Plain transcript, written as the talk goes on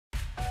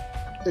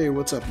Hey,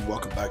 what's up and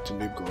welcome back to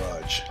Noob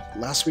Garage.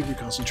 Last week we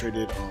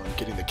concentrated on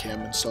getting the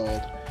cam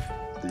installed,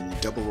 the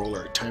double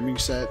roller timing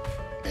set,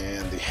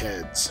 and the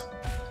heads.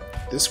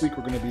 This week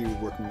we're going to be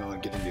working on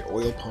getting the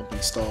oil pump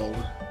installed.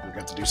 We're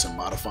going to do some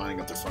modifying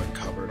of the front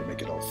cover to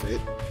make it all fit.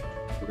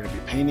 We're going to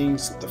be painting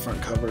the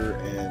front cover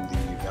and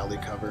the valley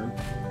cover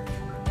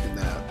in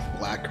that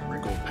black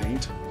wrinkled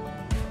paint.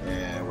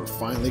 And we're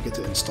finally going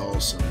to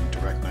install some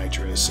direct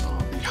nitrous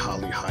on the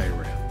Holly high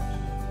rim.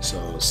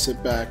 So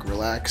sit back,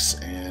 relax,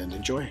 and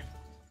enjoy.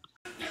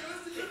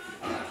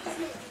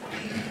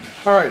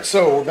 Alright,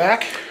 so we're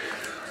back.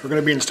 We're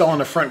going to be installing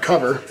the front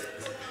cover.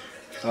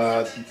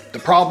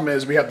 The problem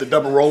is we have the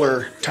double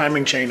roller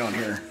timing chain on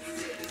here.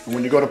 And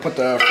when you go to put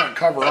the front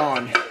cover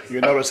on,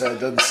 you'll notice that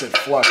it doesn't sit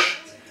flush.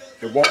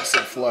 It won't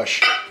sit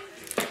flush.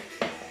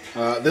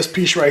 This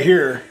piece right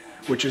here,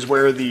 which is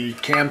where the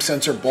cam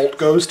sensor bolt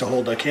goes to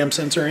hold the cam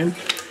sensor in,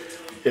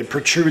 it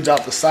protrudes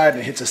out the side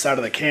and hits the side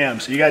of the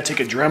cam. So you got to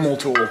take a Dremel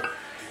tool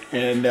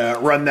and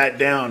run that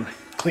down,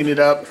 clean it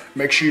up,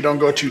 make sure you don't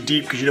go too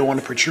deep because you don't want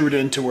to protrude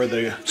into where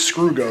the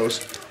screw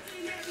goes,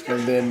 and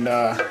then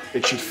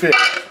it should fit.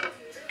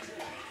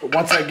 But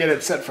once I get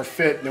it set for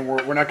fit, then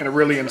we're not going to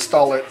really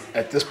install it.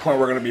 At this point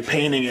we're going to be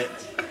painting it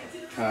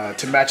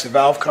to match the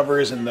valve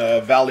covers and the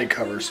valley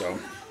cover. So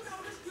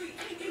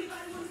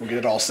we'll get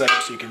it all set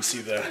up so you can see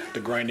the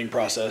grinding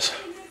process.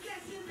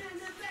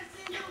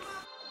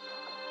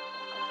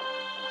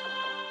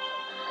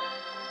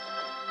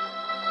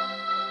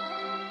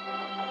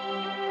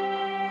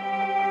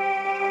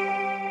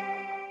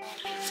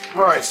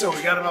 Alright, so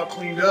we got it all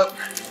cleaned up.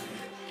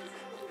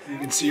 You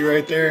can see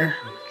right there,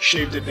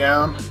 shaved it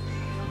down.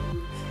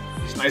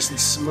 It's nice and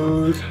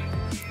smooth.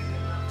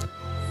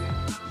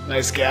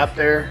 Nice gap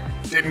there.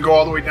 Didn't go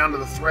all the way down to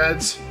the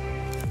threads.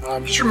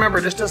 Just remember,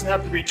 this doesn't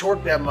have to be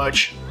torqued that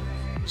much.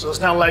 So it's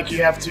not like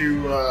you have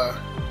to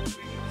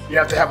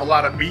have a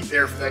lot of meat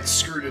there for that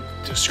screw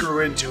to screw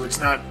into. It's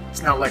not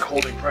like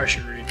holding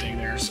pressure or anything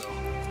there. So.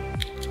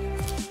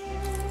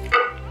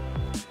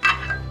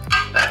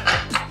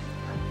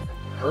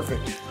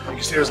 Perfect. You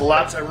can see there's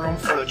lots of room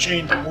for the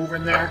chain to move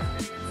in there.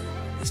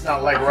 It's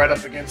not like right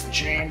up against the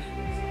chain.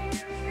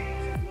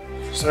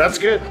 So that's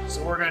good.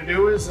 So what we're going to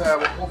do is we'll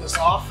pull this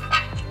off,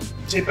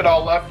 tape it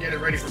all up, get it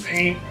ready for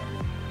paint.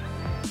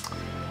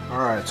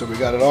 Alright, so we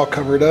got it all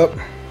covered up.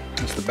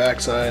 That's the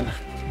back side,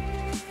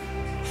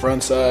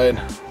 front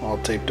side, all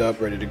taped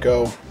up, ready to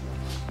go.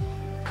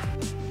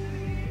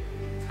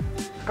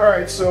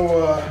 Alright,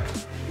 so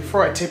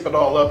before I tape it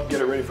all up,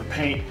 get it ready for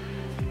paint,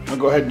 I'll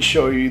go ahead and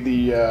show you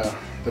the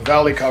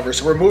valley cover.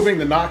 So we're moving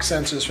the knock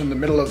sensors from the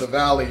middle of the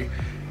valley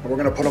and we're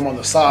going to put them on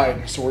the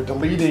side. So we're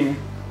deleting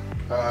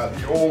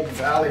the old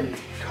valley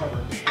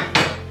cover paint,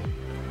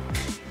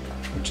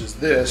 which is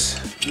this.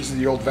 This is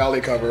the old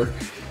valley cover,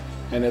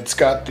 and it's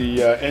got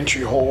the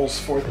entry holes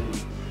for the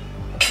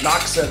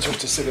knock sensors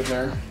to sit in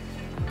there.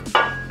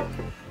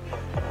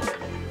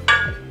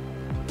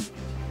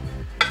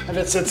 And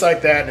it sits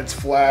like that and it's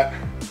flat.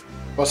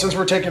 Well, since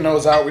we're taking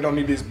those out, we don't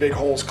need these big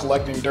holes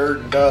collecting dirt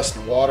and dust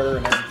and water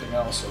and everything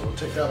else, so we'll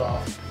take that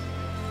off.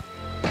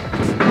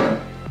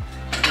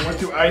 I went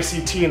through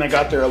ICT and I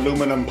got their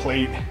aluminum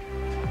plate.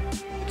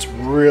 It's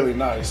really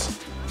nice.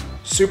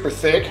 Super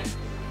thick.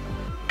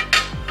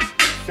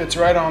 Fits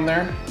right on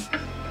there,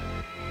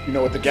 you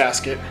know, with the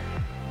gasket.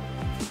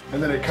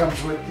 And then it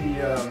comes with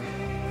the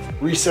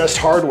recessed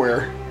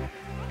hardware.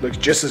 Looks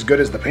just as good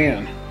as the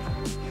pan.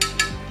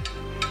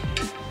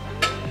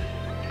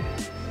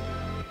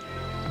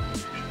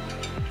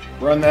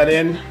 Run that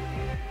in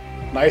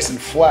nice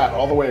and flat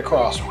all the way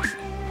across.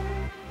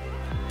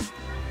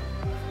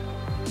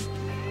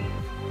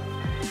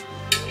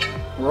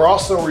 We're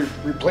also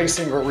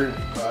replacing or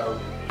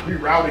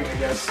rerouting, I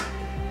guess,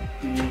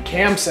 the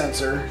cam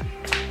sensor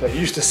that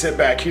used to sit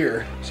back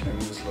here. Let's move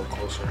this a little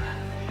closer.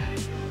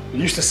 It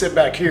used to sit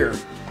back here.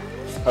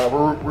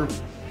 We're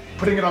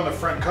putting it on the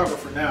front cover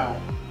for now.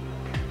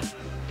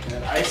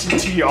 And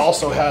ICT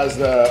also has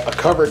a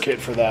cover kit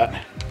for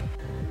that.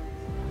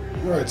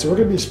 Alright, so we're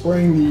going to be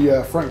spraying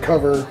the front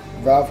cover,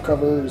 valve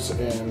covers,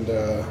 and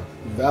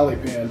valley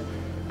pan.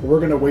 But we're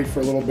going to wait for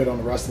a little bit on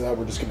the rest of that.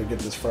 We're just going to get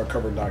this front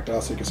cover knocked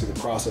out so you can see the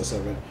process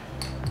of it.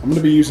 I'm going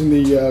to be using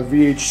the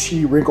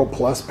VHT Wrinkle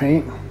Plus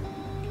paint,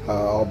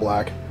 all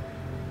black.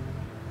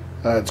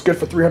 It's good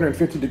for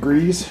 350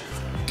 degrees.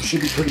 It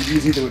should be pretty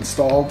easy to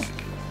install.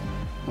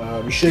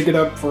 You shake it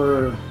up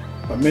for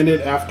a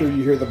minute after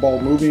you hear the ball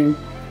moving.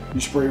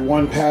 You spray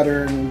one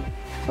pattern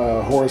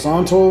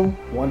horizontal,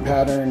 one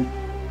pattern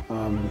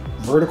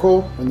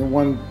vertical, and then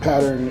one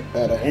pattern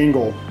at an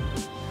angle,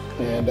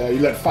 and you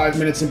let 5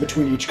 minutes in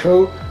between each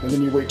coat, and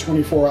then you wait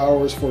 24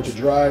 hours for it to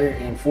dry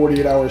and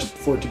 48 hours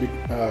for it to be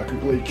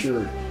completely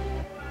cured.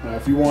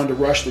 If you wanted to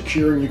rush the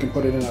curing, you can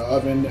put it in an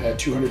oven at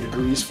 200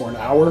 degrees for an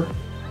hour,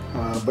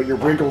 but your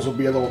wrinkles will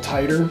be a little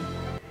tighter.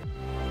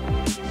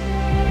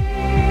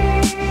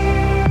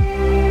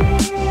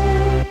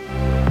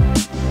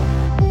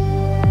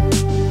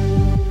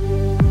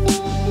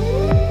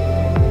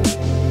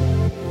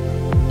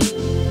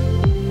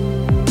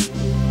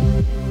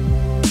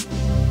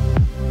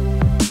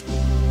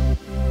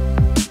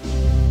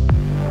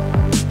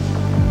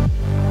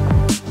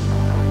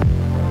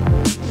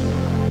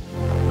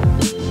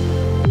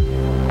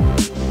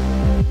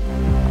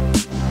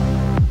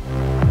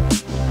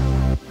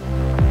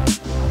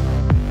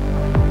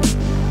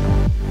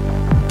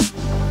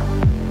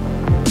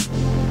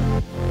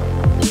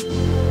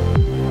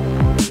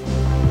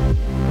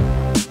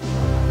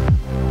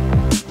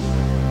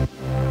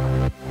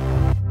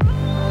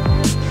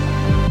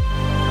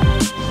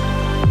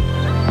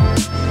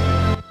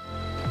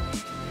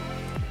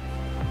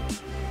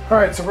 All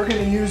right, so we're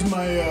gonna use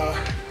my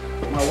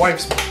my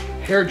wife's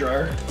hair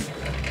dryer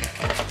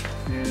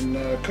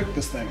and cook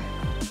this thing.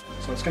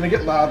 So it's gonna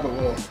get loud, but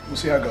we'll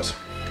see how it goes.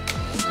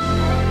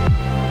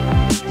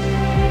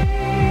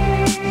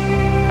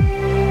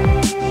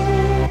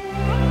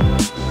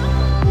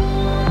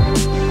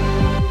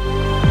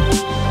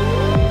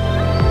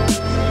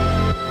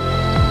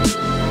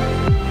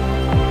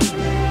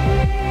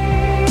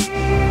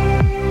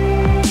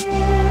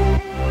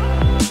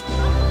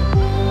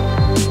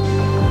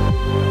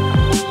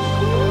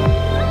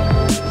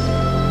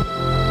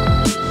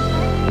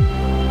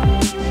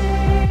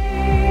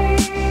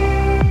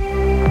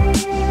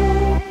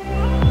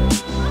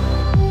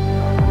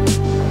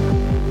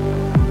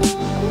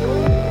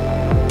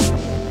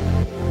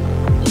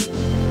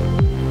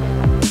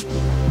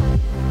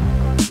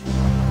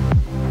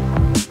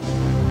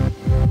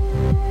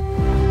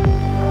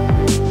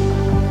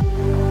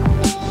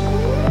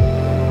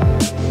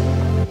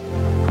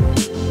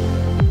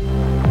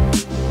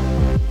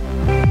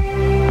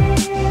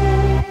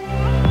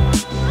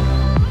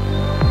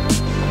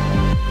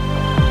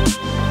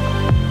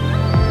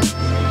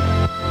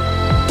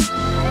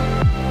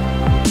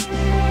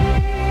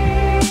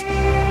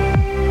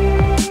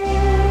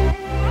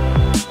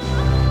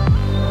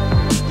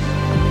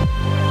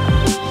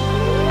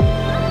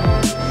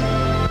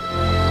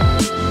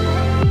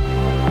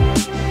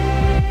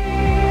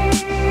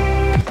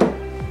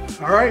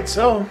 Alright,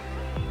 so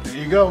there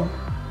you go.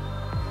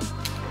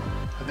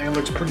 I think it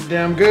looks pretty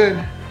damn good.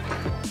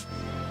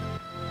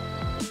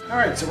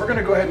 Alright, so we're going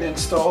to go ahead and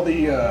install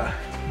the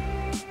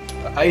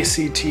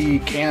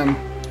ICT cam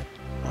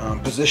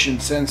position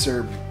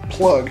sensor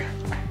plug.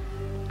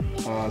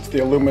 It's the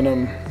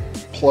aluminum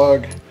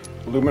plug,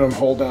 aluminum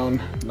hold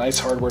down, nice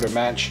hardware to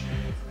match.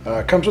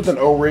 Comes with an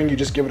O-ring. You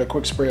just give it a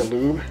quick spray of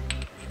lube,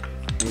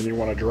 and then you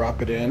want to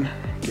drop it in,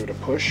 give it a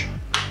push,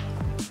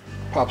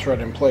 pops right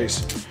in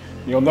place.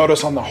 You'll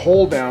notice on the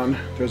hold down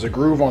there's a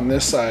groove on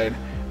this side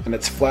and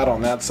it's flat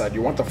on that side.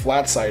 You want the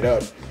flat side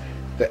up.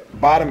 The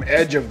bottom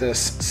edge of this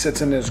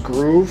sits in this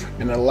groove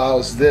and it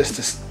allows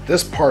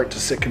this part to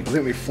sit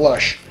completely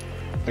flush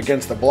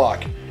against the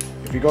block.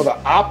 If you go the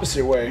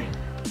opposite way,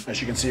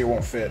 as you can see, it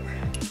won't fit.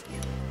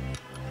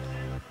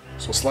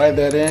 So slide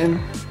that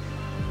in.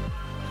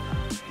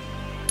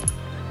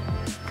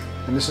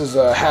 And this is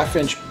a 1/2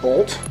 inch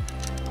bolt.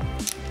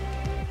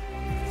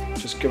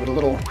 Just give it a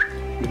little,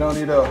 you don't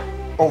need to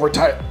over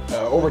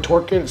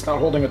torque it. It's not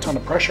holding a ton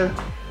of pressure.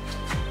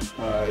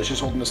 It's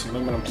just holding this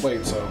aluminum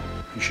plate, so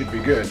you should be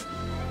good.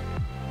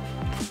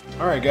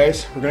 Alright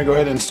guys, we're gonna go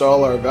ahead and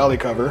install our valley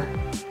cover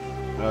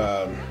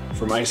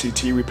from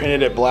ICT. We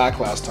painted it black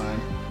last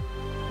time,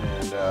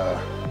 and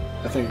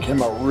I think it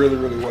came out really,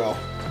 really well.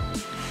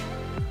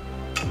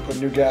 Put a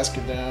new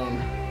gasket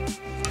down,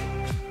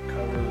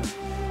 cover.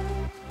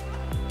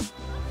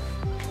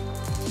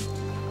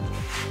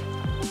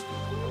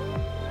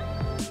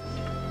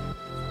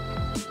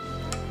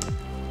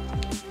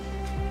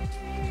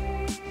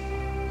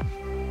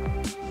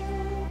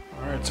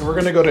 Alright, so we're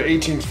going to go to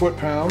 18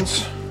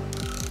 foot-pounds.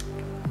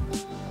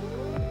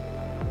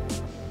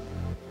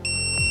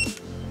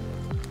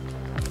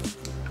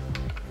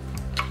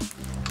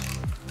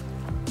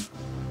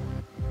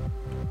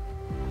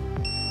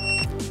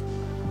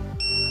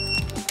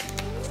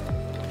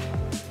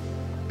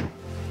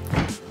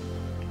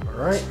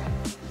 Alright,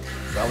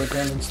 valley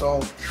pan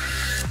installed.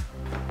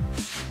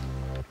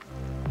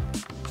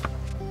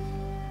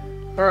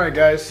 Alright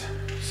guys,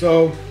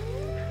 so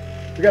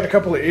we got a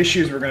couple of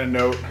issues we're going to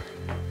note.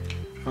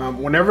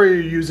 Whenever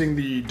you're using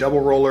the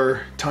double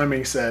roller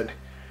timing set,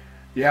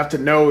 you have to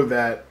know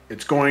that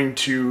it's going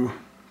to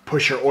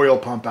push your oil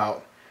pump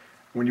out.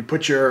 When you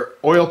put your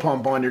oil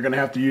pump on, you're going to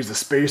have to use the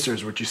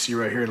spacers, which you see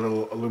right here,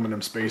 little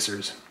aluminum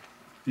spacers.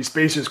 These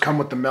spacers come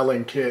with the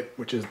melling kit,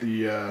 which is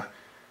the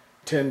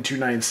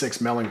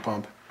 10296 melling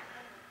pump.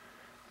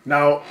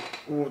 Now,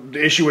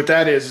 the issue with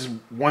that is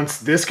once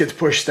this gets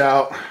pushed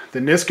out,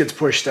 then this gets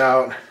pushed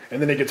out,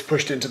 and then it gets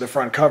pushed into the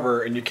front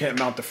cover, and you can't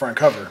mount the front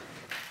cover.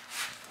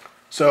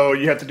 So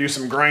you have to do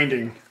some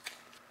grinding.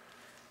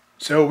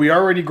 So we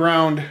already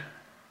ground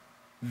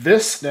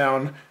this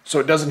down so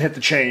it doesn't hit the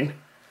chain.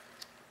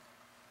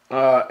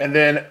 And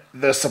then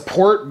the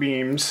support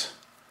beams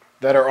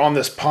that are on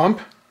this pump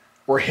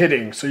were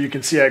hitting. So you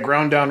can see I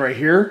ground down right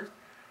here.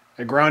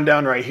 I ground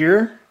down right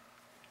here.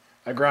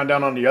 I ground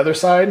down on the other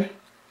side,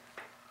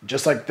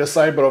 just like this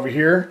side, but over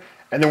here.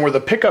 And then where the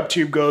pickup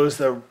tube goes,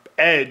 the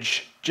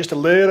edge, just a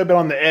little bit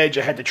on the edge,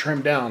 I had to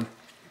trim down.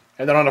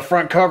 And then on the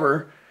front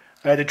cover,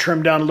 I had to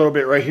trim down a little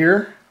bit right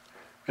here,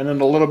 and then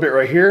a little bit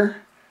right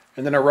here,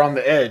 and then around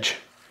the edge.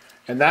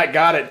 And that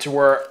got it to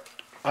where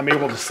I'm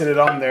able to sit it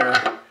on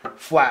there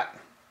flat,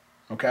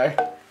 okay?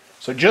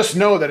 So just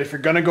know that if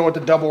you're gonna go with the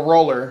double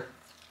roller,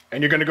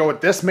 and you're gonna go with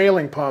this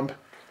mailing pump,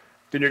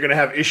 then you're gonna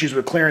have issues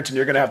with clearance, and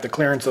you're gonna have to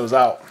clearance those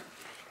out.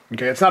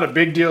 Okay, it's not a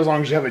big deal as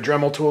long as you have a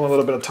Dremel tool and a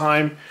little bit of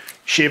time.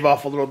 Shave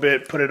off a little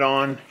bit, put it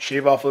on,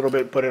 shave off a little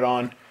bit, put it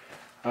on.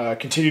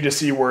 Continue to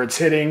see where it's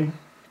hitting,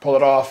 pull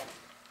it off,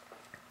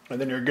 and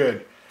then you're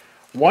good.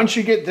 Once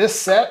you get this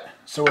set,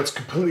 so it's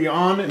completely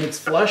on and it's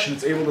flush and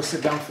it's able to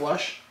sit down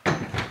flush,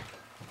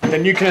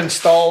 then you can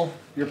install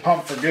your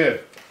pump for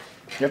good.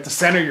 You have to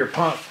center your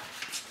pump.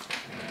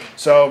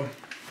 So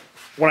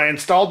when I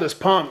installed this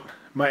pump,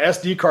 my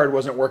SD card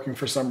wasn't working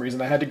for some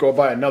reason. I had to go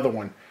buy another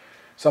one.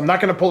 So I'm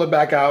not going to pull it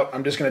back out.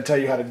 I'm just going to tell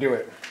you how to do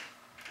it.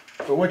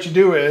 But what you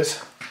do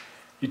is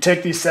you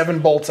take these 7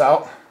 bolts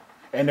out,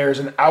 and there's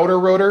an outer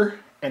rotor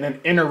and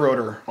an inner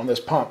rotor on this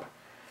pump.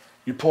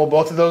 You pull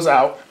both of those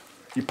out.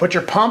 You put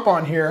your pump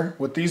on here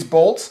with these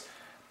bolts,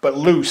 but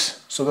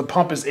loose, so the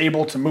pump is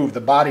able to move. The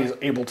body is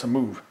able to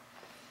move.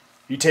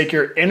 You take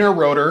your inner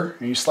rotor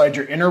and you slide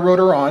your inner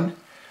rotor on,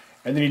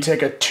 and then you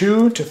take a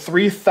 2 to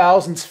 3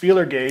 thousandths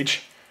feeler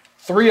gauge,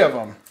 3 of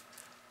them,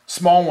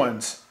 small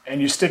ones,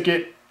 and you stick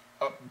it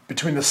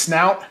between the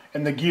snout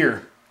and the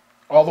gear,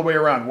 all the way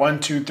around, 1,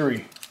 2,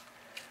 3.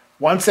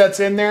 Once that's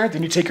in there,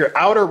 then you take your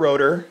outer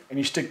rotor and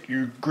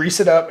you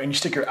grease it up and you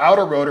stick your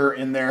outer rotor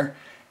in there,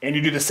 and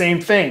you do the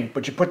same thing,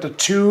 but you put the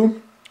 2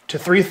 to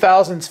 3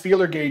 thousandths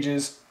feeler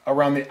gauges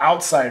around the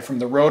outside from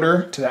the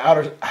rotor to the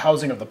outer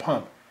housing of the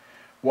pump.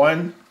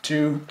 1,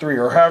 2, 3,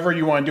 or however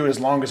you want to do it, as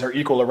long as they're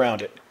equal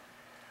around it.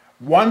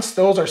 Once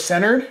those are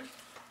centered,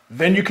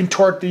 then you can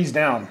torque these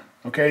down.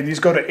 Okay, these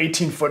go to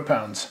 18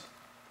 foot-pounds.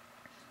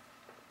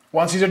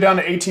 Once these are down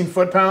to 18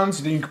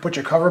 foot-pounds, then you can put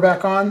your cover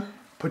back on,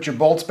 put your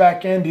bolts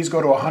back in. These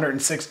go to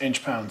 106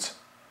 inch-pounds.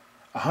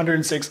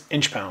 106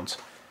 inch-pounds.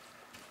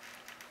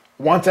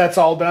 Once that's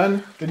all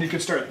done, then you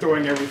can start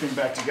throwing everything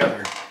back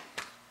together.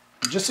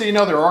 Just so you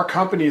know, there are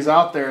companies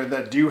out there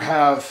that do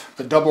have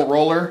the double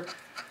roller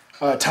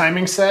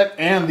timing set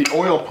and the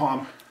oil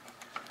pump,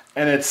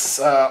 and it's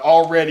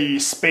already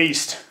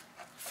spaced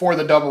for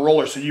the double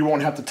roller, so you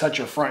won't have to touch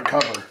your front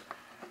cover.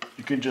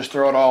 You can just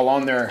throw it all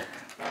on there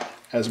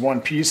as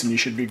one piece and you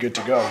should be good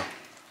to go.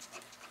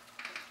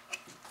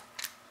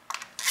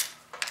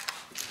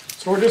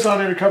 So we're just on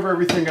there to cover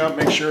everything up,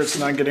 make sure it's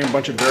not getting a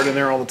bunch of dirt in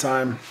there all the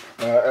time.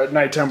 At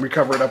nighttime we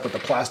cover it up with a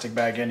plastic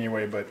bag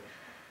anyway, but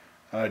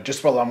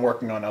just while I'm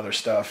working on other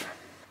stuff.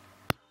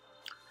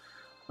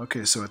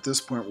 Okay, so at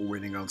this point we're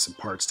waiting on some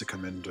parts to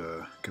come in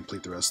to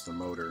complete the rest of the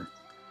motor.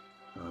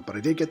 But I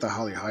did get the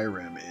Holley high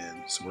rim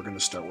in, so we're going to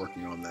start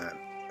working on that,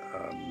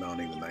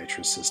 mounting the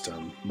nitrous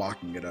system,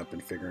 mocking it up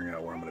and figuring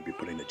out where I'm going to be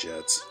putting the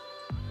jets,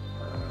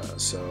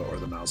 or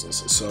the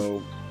nozzles.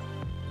 So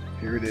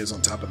here it is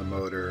on top of the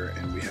motor,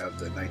 and we have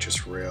the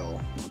nitrous rail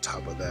on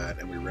top of that,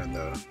 and we ran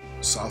the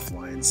soft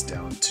lines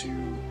down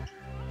to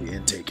the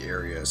intake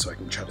area so I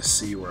can try to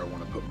see where I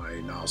want to put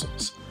my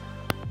nozzles.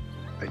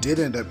 I did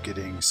end up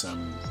getting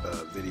some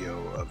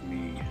video of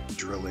me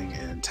drilling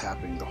and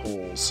tapping the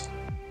holes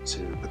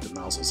to put the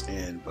nozzles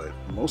in, but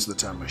most of the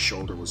time my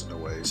shoulder was in the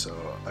way,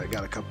 so I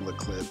got a couple of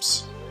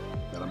clips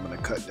that I'm going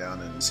to cut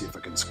down and see if I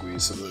can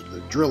squeeze. So the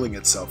drilling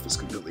itself is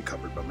completely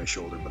covered by my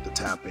shoulder, but the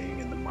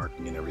tapping and the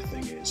marking and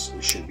everything it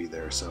should be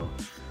there. So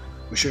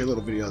we'll show you a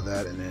little video of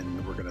that, and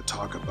then we're going to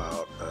talk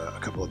about a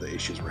couple of the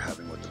issues we're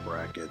having with the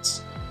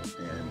brackets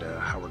and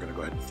how we're going to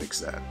go ahead and fix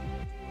that.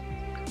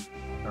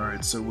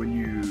 Alright, so when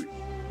you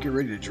get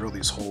ready to drill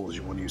these holes,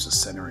 you want to use a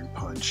centering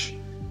punch,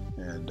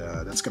 and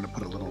that's going to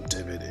put a little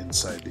divot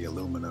inside the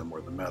aluminum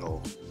or the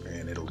metal,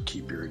 and it'll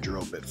keep your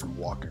drill bit from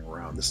walking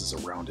around. This is a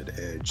rounded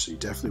edge, so you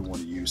definitely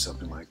want to use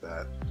something like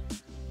that.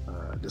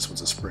 This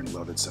one's a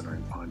spring-loaded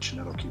centering punch, and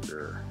that'll keep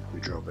your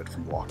drill bit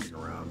from walking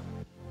around.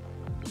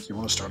 So you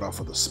want to start off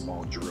with a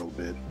small drill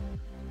bit,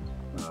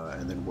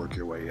 and then work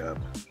your way up.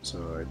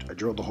 So I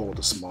drilled the hole with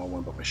a small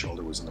one, but my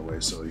shoulder was in the way,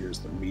 so here's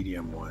the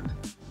medium one.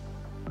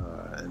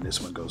 And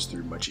this one goes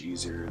through much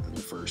easier than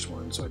the first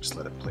one, so I just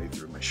let it play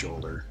through my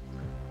shoulder.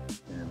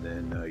 And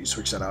then you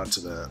switch that out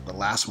to the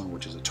last one,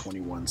 which is a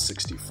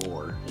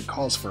 2164. It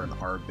calls for an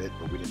R bit,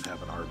 but we didn't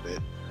have an R bit.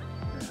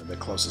 And the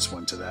closest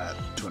one to that,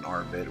 to an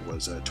R bit,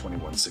 was a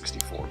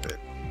 2164 bit.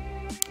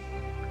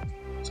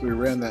 So we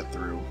ran that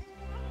through.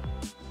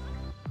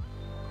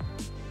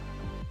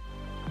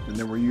 And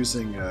then we're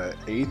using a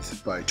 8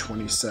 by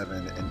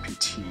 27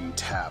 NPT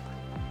tap.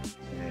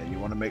 And you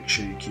want to make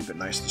sure you keep it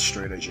nice and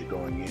straight as you're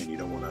going in. You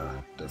don't want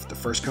to, the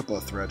first couple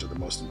of threads are the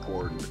most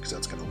important because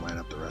that's going to line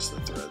up the rest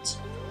of the threads.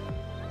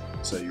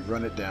 So you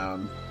run it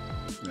down.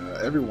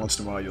 Every once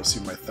in a while you'll see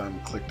my thumb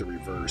click the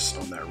reverse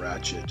on that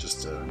ratchet,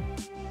 just to,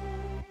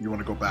 you want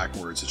to go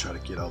backwards to try to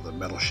get all the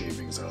metal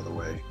shavings out of the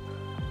way.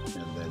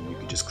 And then you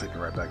can just click it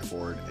right back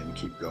forward and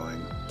keep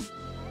going.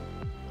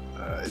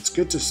 It's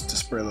good to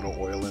spray a little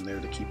oil in there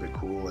to keep it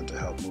cool and to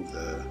help move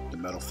the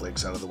metal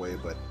flakes out of the way,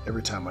 but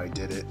every time I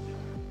did it,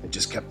 it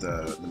just kept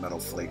the metal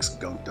flakes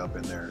gunked up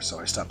in there, so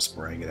I stopped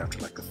spraying it after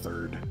like the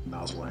third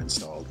nozzle I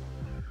installed.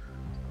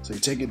 So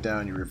you take it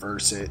down, you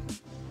reverse it,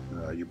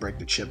 you break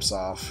the chips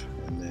off,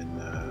 and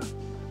then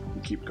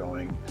you keep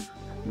going.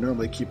 You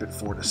normally keep it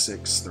 4 to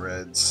 6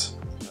 threads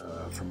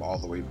from all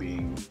the way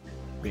being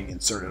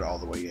inserted all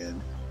the way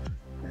in,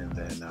 and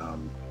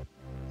then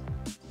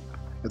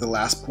at the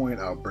last point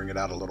I'll bring it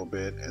out a little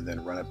bit and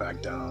then run it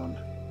back down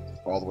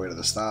all the way to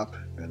the stop,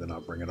 and then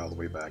I'll bring it all the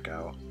way back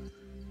out.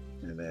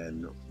 And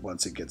then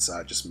once it gets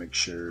out, just make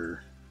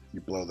sure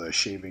You blow the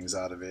shavings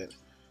out of it.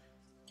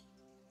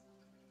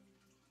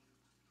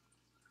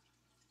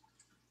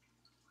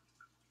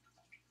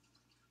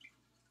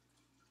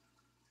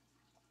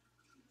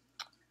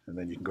 And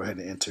then you can go ahead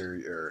and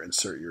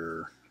insert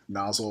your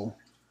nozzle.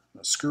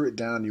 Screw it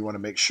down. You want to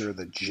make sure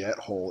the jet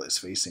hole is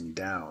facing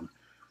down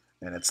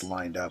and it's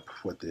lined up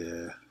with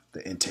the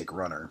intake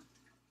runner.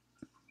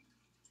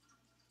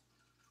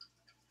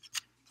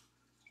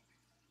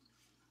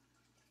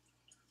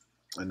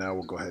 And now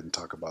we'll go ahead and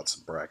talk about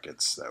some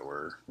brackets that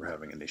we're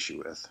having an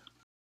issue with.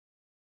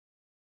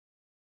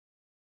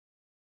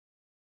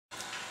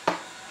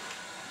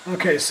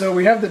 Okay, so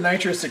we have the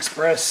Nitrous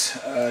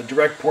Express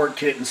direct port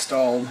kit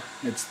installed.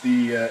 It's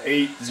the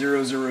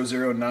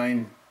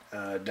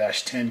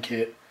 80009-10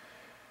 kit.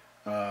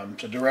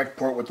 It's a direct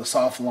port with the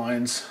soft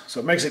lines, so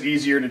it makes it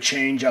easier to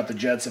change out the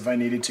jets if I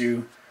needed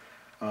to.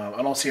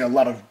 I don't see a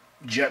lot of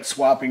jet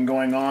swapping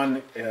going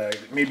on.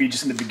 Maybe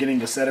just in the beginning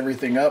to set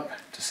everything up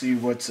to see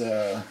what's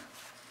a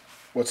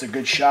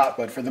good shot,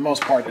 but for the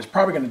most part, it's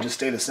probably going to just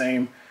stay the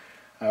same.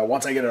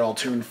 Once I get it all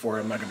tuned for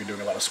it, I'm not going to be doing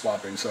a lot of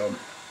swapping. So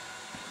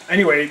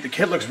anyway, the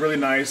kit looks really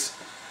nice.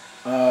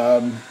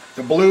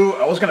 The blue,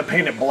 I was going to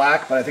paint it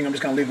black, but I think I'm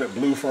just going to leave it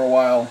blue for a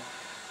while.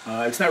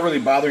 It's not really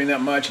bothering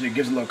that much, and it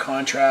gives a little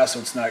contrast, so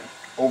it's not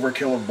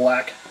overkill of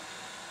black.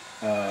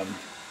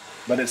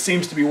 But it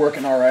seems to be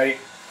working all right.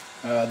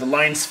 The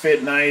lines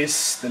fit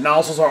nice. The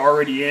nozzles are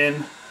already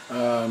in.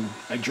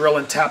 I drill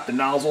and tap the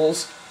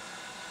nozzles.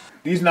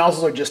 These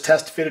nozzles are just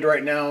test fitted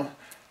right now.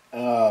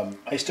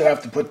 I still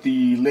have to put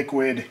the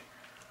liquid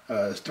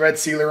thread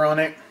sealer on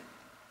it.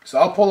 So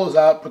I'll pull those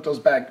out, put those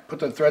back, put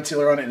the thread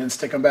sealer on it, and then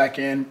stick them back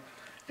in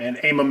and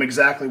aim them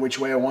exactly which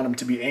way I want them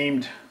to be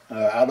aimed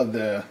out of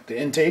the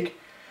intake.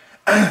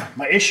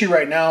 My issue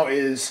right now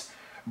is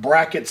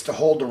brackets to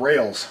hold the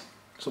rails.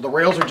 So the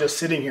rails are just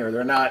sitting here.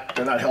 They're not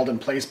held in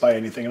place by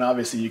anything, and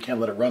obviously you can't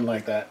let it run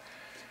like that.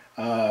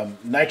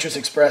 Nitrous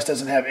Express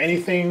doesn't have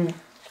anything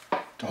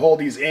to hold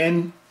these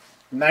in.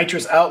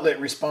 Nitrous Outlet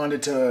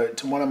responded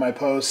to one of my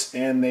posts,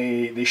 and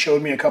they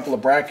showed me a couple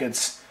of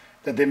brackets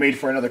that they made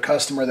for another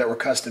customer that were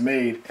custom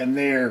made, and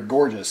they're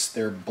gorgeous.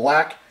 They're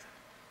black.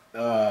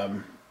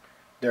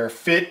 They're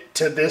fit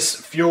to this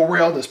fuel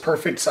rail, this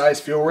perfect size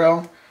fuel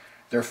rail.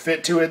 They're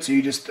fit to it, so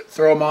you just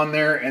throw them on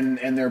there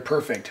and they're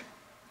perfect.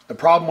 The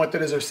problem with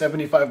it is they're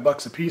 75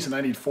 bucks a piece, and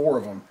I need 4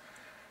 of them.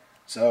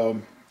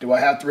 So do I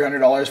have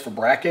 $300 for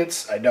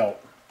brackets? I don't.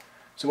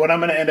 So what I'm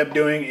going to end up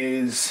doing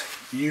is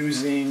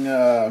using,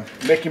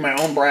 making my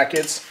own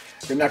brackets.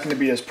 They're not going to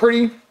be as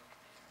pretty,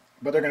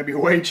 but they're going to be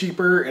way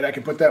cheaper, and I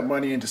can put that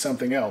money into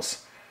something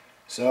else.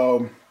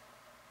 So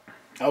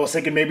I was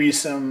thinking maybe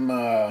some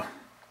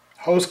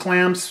hose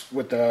clamps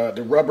with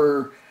the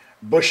rubber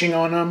bushing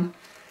on them,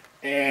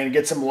 and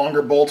get some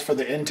longer bolts for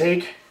the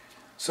intake,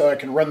 so I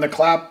can run the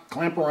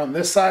clamper on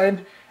this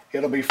side.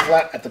 It'll be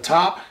flat at the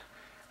top,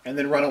 and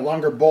then run a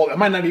longer bolt. I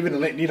might not even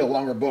need a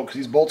longer bolt because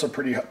these bolts are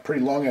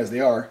pretty long as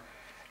they are.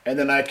 And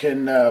then I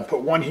can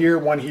put one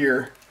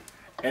here,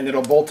 and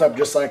it'll bolt up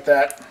just like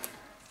that.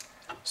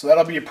 So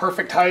that'll be a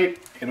perfect height.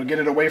 It'll get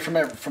it away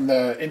from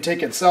the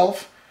intake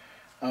itself.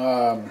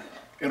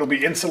 It'll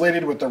be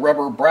insulated with the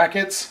rubber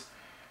brackets,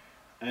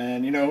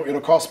 and you know,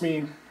 it'll cost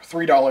me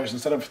 $3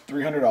 instead of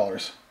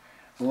 $300.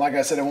 And like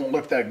I said, it won't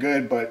look that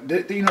good, but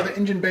you know, the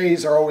engine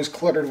bays are always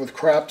cluttered with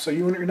crap, so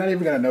you're not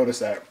even going to notice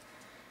that.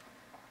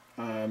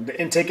 The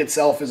intake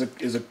itself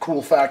is a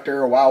cool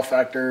factor, a wow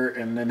factor,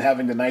 and then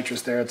having the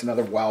nitrous there, it's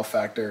another wow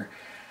factor.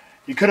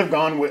 You could have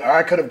gone with, or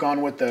I could have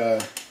gone with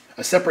a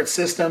separate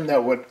system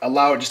that would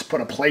allow it just to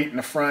put a plate in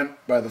the front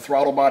by the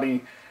throttle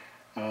body.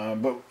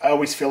 But I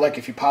always feel like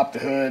if you pop the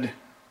hood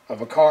of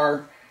a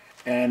car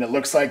and it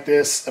looks like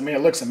this, I mean,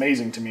 it looks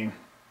amazing to me.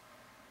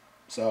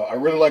 So I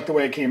really like the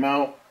way it came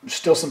out. There's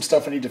still some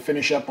stuff I need to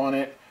finish up on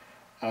it.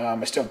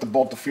 I still have to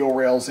bolt the fuel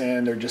rails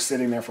in. They're just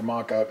sitting there for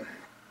mock-up.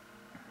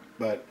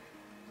 But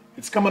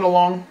it's coming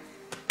along.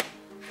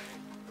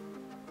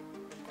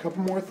 A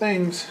couple more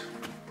things.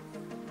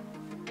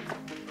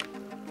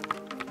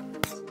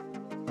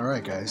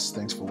 Alright guys,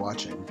 thanks for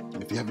watching.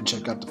 If you haven't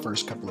checked out the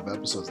first couple of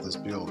episodes of this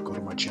build, go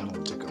to my channel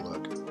and take a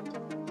look.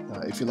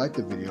 If you like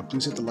the video,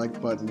 please hit the like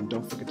button and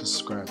don't forget to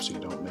subscribe so you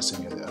don't miss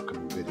any of the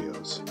upcoming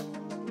videos.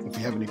 If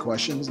you have any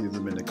questions, leave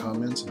them in the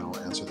comments and I'll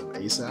answer them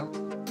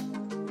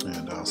ASAP.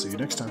 And I'll see you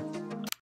next time.